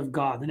in the Word of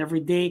God. And every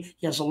day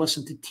he has a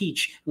lesson to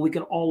teach, and we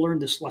can all learn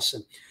this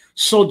lesson.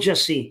 So,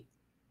 Jessie,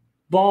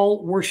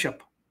 Baal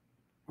worship,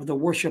 or the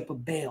worship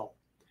of Baal,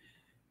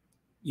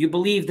 you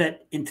believe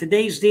that in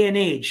today's day and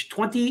age,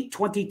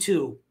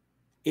 2022,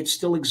 it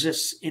still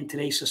exists in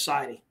today's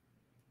society?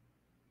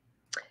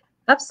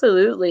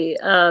 Absolutely.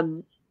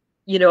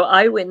 You know,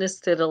 I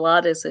witnessed it a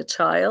lot as a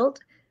child.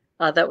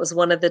 That was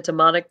one of the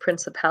demonic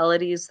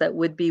principalities that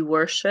would be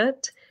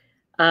worshipped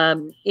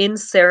in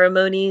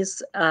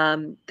ceremonies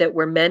that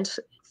were meant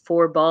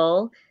for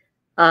Baal.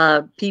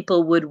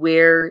 People would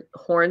wear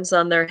horns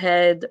on their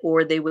head,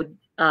 or they would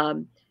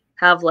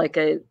have like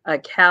a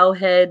cow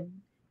head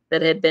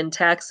that had been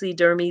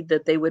taxidermied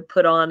that they would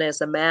put on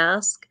as a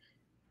mask.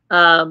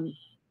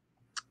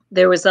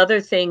 There was other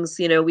things,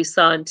 you know, we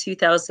saw in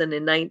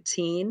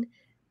 2019,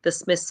 the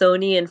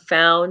Smithsonian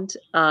found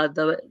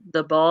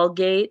the Baal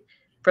gate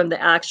from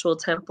the actual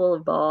temple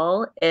of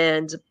Baal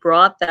and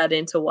brought that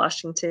into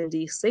Washington,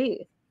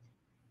 D.C.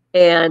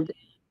 And,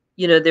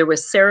 you know, there were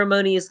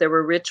ceremonies, there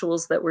were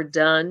rituals that were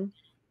done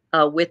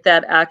with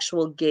that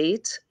actual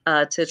gate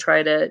to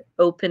try to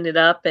open it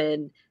up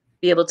and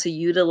be able to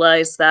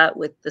utilize that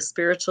with the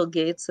spiritual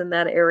gates in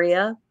that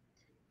area.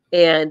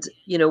 And,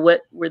 you know,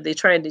 what were they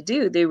trying to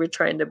do? They were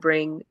trying to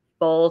bring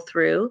Baal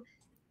through.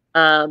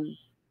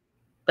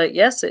 But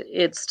yes,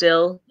 it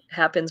still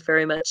happens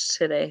very much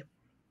today.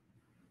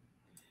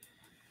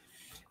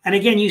 And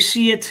again, you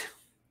see it,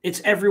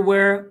 it's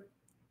everywhere.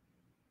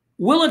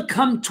 Will it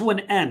come to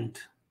an end?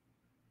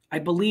 I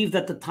believe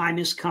that the time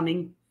is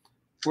coming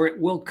where it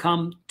will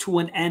come to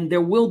an end. There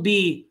will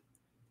be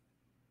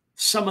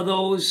some of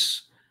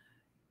those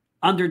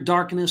under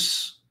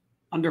darkness,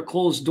 under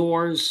closed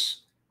doors,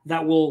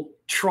 that will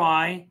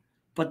try,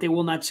 but they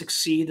will not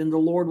succeed. And the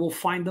Lord will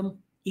find them,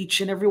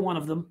 each and every one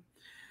of them.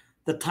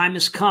 The time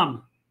has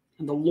come,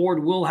 and the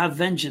Lord will have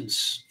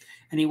vengeance,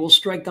 and he will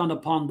strike down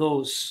upon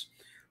those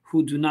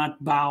who do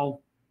not bow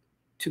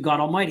to God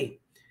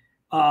Almighty.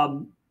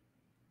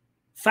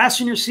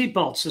 Fasten your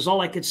seatbelts is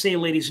all I could say,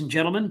 ladies and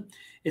gentlemen.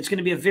 It's going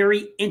to be a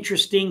very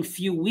interesting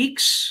few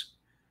weeks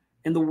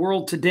in the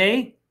world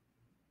today.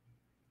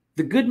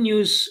 The good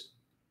news,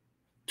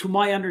 to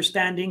my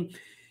understanding,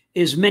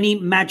 is many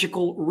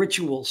magical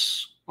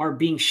rituals are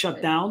being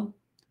shut down.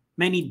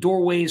 Many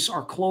doorways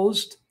are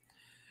closed.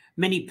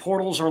 Many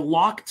portals are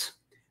locked.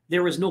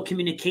 There is no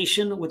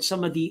communication with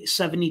some of the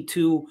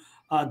 72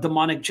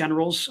 demonic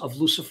generals of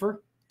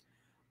Lucifer.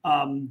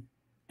 And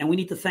we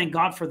need to thank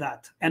God for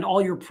that and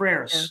all your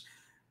prayers,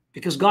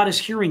 because God is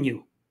hearing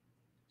you.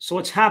 So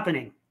it's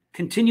happening.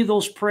 Continue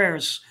those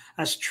prayers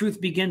as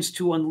truth begins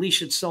to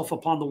unleash itself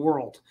upon the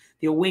world.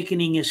 The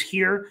awakening is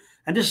here.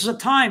 And this is a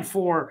time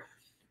for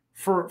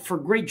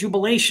great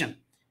jubilation.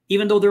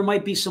 Even though there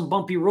might be some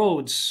bumpy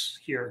roads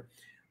here,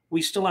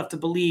 we still have to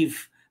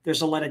believe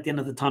there's a light at the end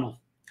of the tunnel.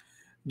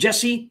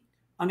 Jessie,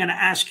 I'm going to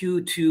ask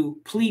you to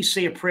please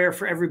say a prayer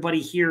for everybody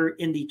here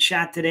in the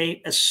chat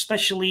today,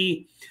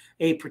 especially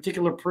a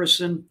particular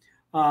person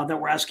that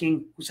we're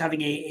asking who's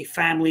having a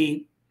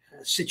family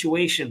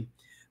situation.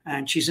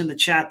 And she's in the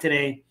chat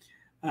today.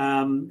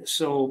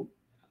 So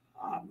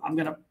I'm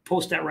going to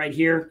post that right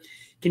here.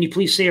 Can you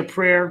please say a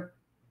prayer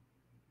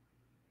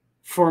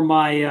for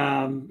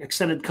my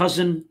extended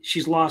cousin?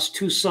 She's lost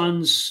 2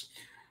 sons,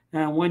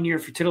 1 year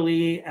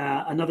fertility,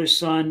 another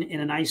son in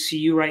an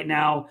ICU right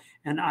now.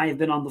 And I have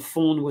been on the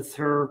phone with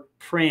her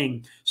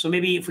praying. So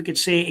maybe if we could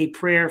say a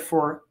prayer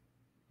for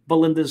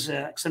Belinda's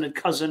extended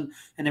cousin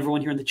and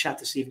everyone here in the chat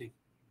this evening.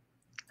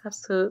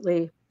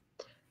 Absolutely.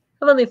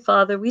 Heavenly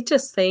Father, we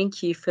just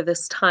thank you for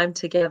this time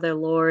together,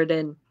 Lord.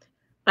 And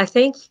I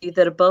thank you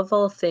that above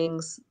all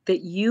things,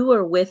 that you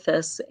are with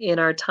us in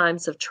our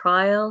times of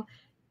trial,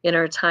 in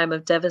our time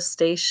of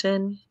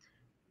devastation.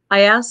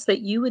 I ask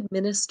that you would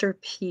minister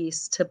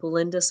peace to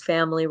Belinda's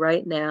family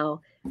right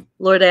now.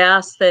 Lord, I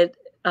ask that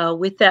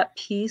with that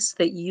peace,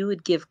 that you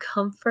would give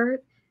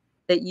comfort,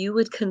 that you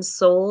would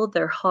console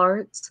their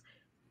hearts,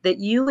 that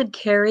you would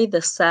carry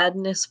the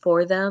sadness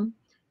for them.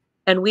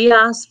 And we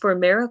ask for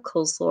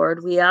miracles,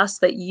 Lord. We ask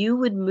that you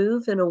would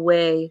move in a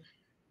way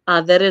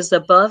that is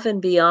above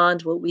and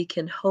beyond what we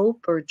can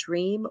hope or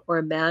dream or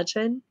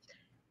imagine.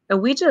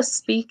 And we just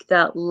speak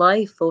that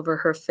life over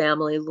her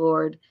family,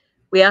 Lord.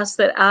 We ask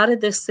that out of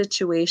this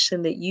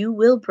situation that you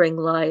will bring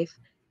life,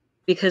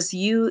 because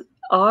you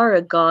are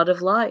a God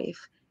of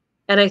life.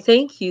 And I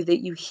thank you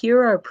that you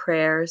hear our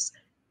prayers,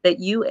 that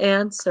you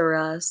answer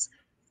us.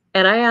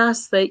 And I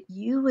ask that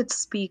you would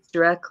speak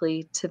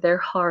directly to their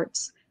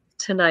hearts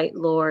tonight,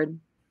 Lord,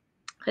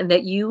 and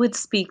that you would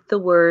speak the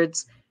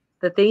words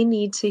that they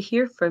need to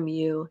hear from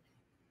you.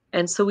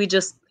 And so we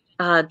just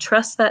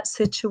trust that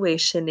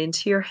situation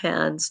into your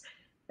hands,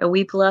 and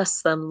we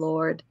bless them,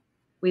 Lord.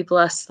 We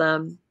bless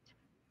them.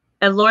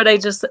 And Lord, I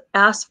just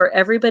ask for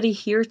everybody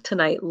here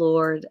tonight,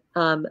 Lord,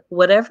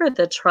 whatever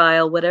the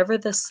trial, whatever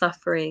the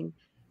suffering,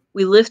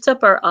 we lift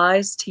up our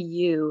eyes to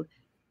you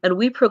and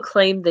we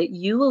proclaim that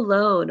you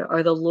alone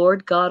are the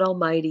Lord God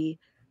Almighty.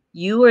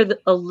 You are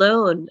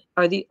alone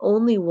are the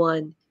only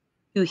one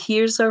who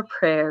hears our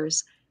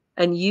prayers,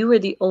 and you are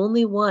the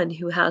only one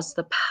who has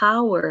the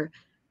power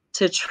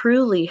to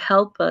truly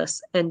help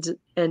us and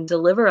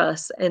deliver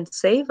us and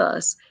save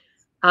us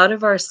out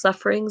of our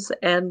sufferings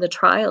and the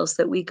trials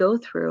that we go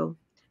through.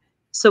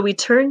 So we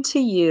turn to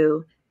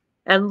you.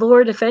 And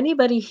Lord, if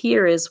anybody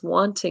here is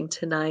wanting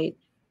tonight,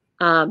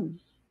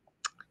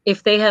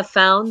 if they have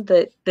found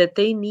that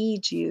they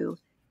need you,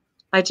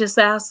 I just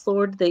ask,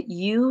 Lord, that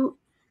you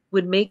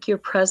would make your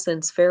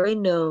presence very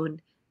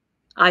known.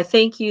 I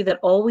thank you that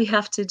all we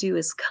have to do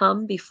is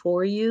come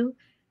before you,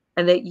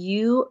 and that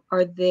you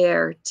are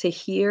there to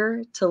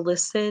hear, to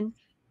listen,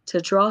 to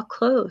draw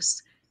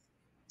close.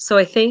 So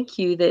I thank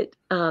you that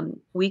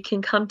we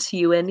can come to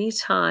you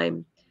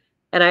anytime.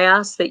 And I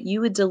ask that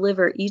you would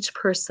deliver each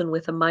person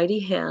with a mighty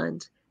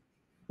hand.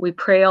 We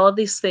pray all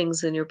these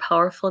things in your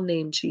powerful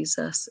name,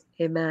 Jesus.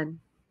 Amen.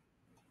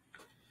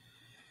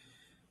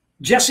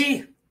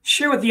 Jessie,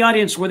 share with the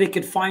audience where they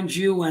could find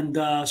you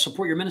and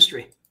support your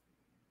ministry.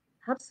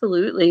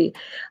 Absolutely.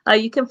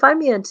 You can find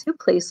me on two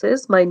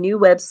places. My new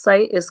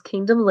website is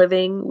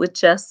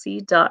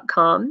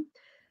kingdomlivingwithjessie.com.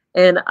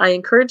 And I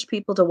encourage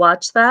people to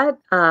watch that.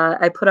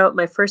 I put out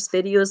my first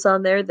videos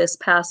on there this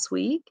past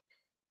week.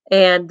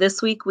 And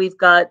this week we've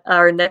got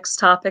our next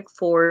topic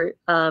for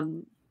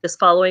this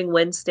following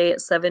Wednesday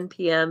at 7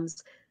 p.m.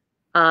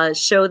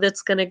 Show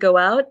that's going to go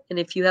out. And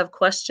if you have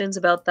questions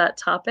about that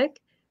topic,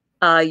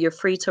 you're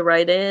free to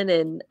write in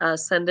and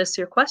send us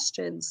your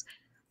questions.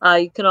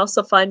 You can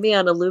also find me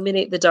on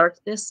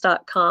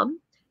illuminatethedarkness.com.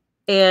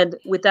 And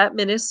with that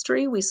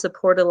ministry, we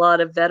support a lot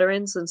of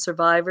veterans and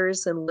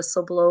survivors and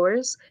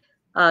whistleblowers.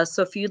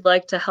 So if you'd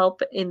like to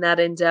help in that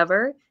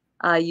endeavor,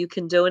 you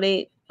can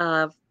donate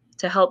to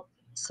help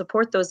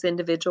support those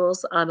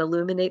individuals on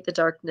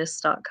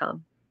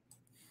illuminatethedarkness.com.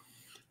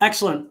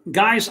 Excellent.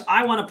 Guys,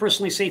 I want to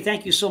personally say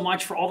thank you so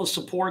much for all the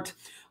support.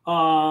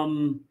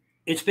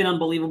 It's been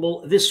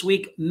unbelievable. This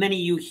week, many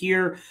of you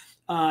here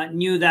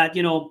knew that,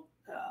 you know,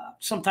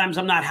 sometimes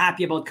I'm not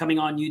happy about coming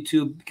on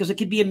YouTube because it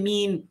could be a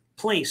mean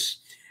place,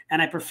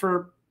 and I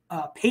prefer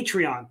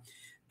Patreon.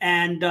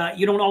 And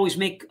you don't always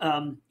make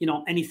you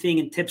know, anything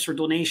in tips or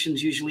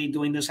donations usually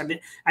doing this. I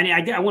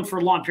went for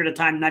a long period of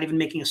time not even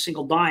making a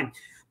single dime.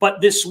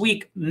 But this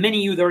week, many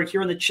of you that are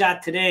here in the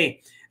chat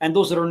today, and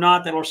those that are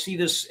not, that will see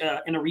this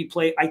in a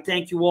replay, I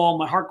thank you all.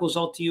 My heart goes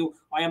out to you.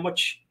 I am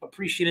much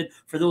appreciated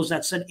for those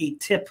that sent a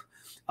tip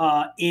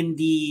in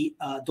the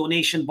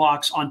donation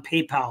box on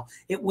PayPal.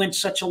 It went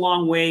such a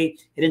long way.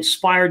 It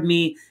inspired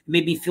me. It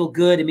made me feel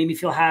good. It made me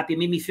feel happy. It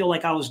made me feel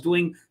like I was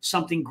doing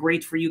something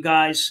great for you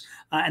guys,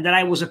 and that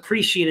I was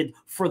appreciated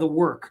for the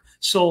work.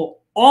 So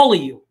all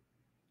of you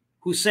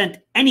who sent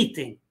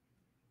anything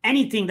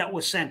that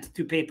was sent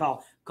through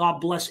PayPal,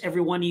 God bless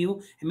every one of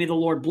you, and may the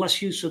Lord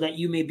bless you so that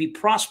you may be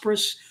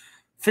prosperous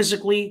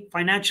physically,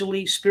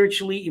 financially,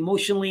 spiritually,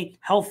 emotionally,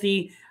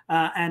 healthy,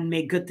 and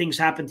may good things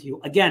happen to you.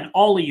 Again,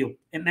 all of you,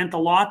 it meant a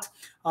lot.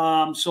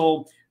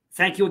 So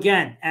thank you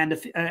again. And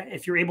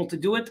if you're able to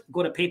do it,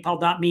 go to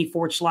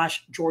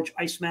paypal.me/George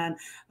Iceman.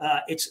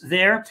 It's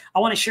there. I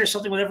want to share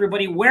something with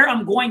everybody where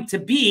I'm going to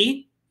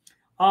be.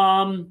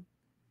 Something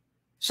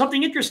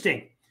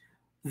interesting.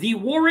 The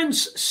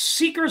Warrens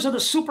Seekers of the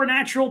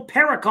Supernatural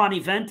Paracon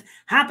event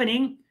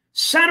happening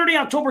Saturday,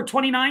 October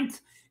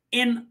 29th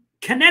in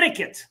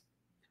Connecticut.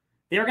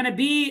 They're going to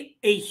be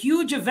a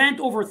huge event.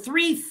 Over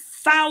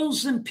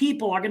 3,000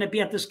 people are going to be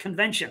at this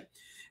convention.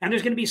 And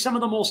there's going to be some of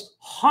the most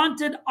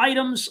haunted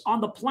items on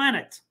the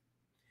planet.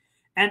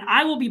 And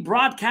I will be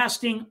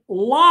broadcasting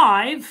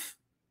live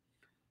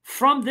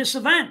from this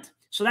event.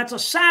 So that's a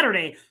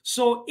Saturday.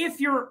 So if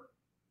you're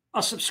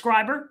a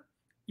subscriber,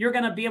 you're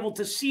going to be able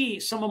to see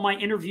some of my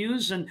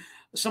interviews and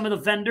some of the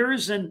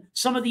vendors and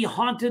some of the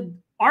haunted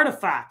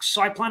artifacts.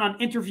 So I plan on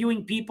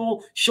interviewing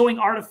people, showing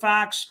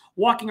artifacts,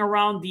 walking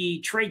around the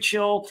trade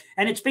show.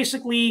 And it's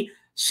basically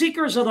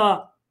Seekers of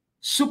the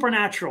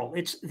Supernatural.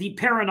 It's the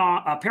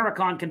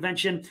Paracon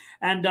convention.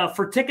 And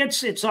for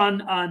tickets, it's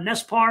on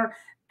Nespar,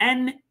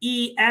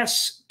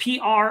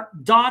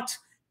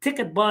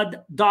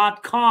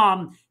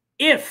 nespr.ticketbud.com.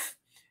 If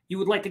you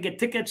would like to get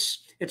tickets,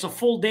 it's a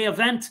full day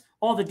event.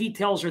 All the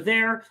details are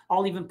there.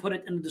 I'll even put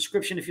it in the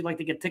description if you'd like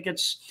to get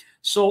tickets.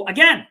 So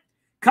again,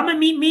 come and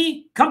meet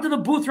me. Come to the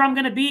booth where I'm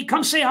going to be.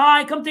 Come say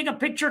hi. Come take a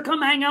picture.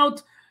 Come hang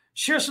out.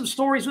 Share some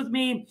stories with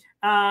me.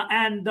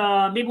 And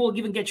maybe we'll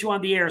even get you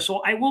on the air. So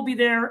I will be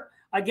there.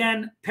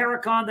 Again,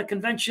 Paracon, the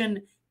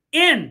convention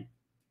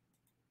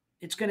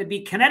it's going to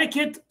be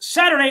Connecticut,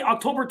 Saturday,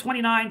 October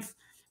 29th.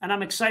 And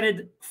I'm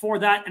excited for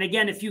that. And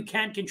again, if you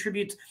can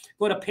contribute,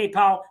 go to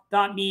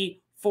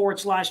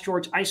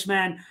paypal.me/George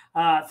Iceman.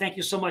 Thank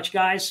you so much,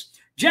 guys.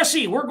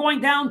 Jessie, we're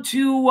going down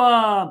to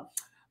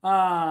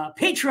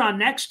Patreon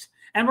next,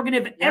 and we're going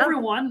to have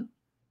everyone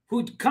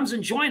who comes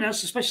and join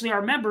us, especially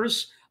our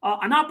members,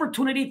 an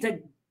opportunity to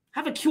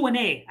have a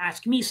Q&A.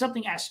 Ask me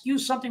something, ask you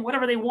something,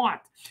 whatever they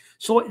want.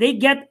 So they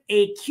get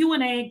a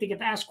Q&A. They get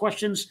to ask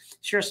questions,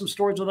 share some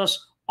stories with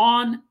us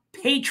on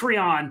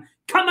Patreon.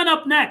 Coming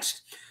up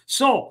next.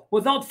 So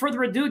without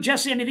further ado,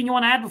 Jessie, anything you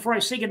want to add before I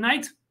say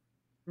goodnight?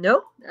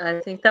 Nope. I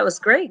think that was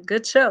great.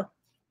 Good show.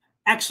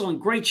 Excellent.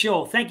 Great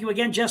show. Thank you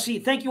again, Jessie.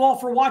 Thank you all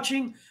for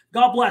watching.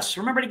 God bless.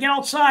 Remember to get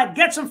outside,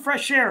 get some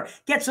fresh air,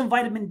 get some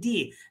vitamin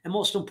D, and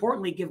most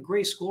importantly, give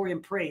grace, glory,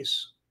 and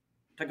praise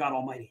to God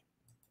Almighty.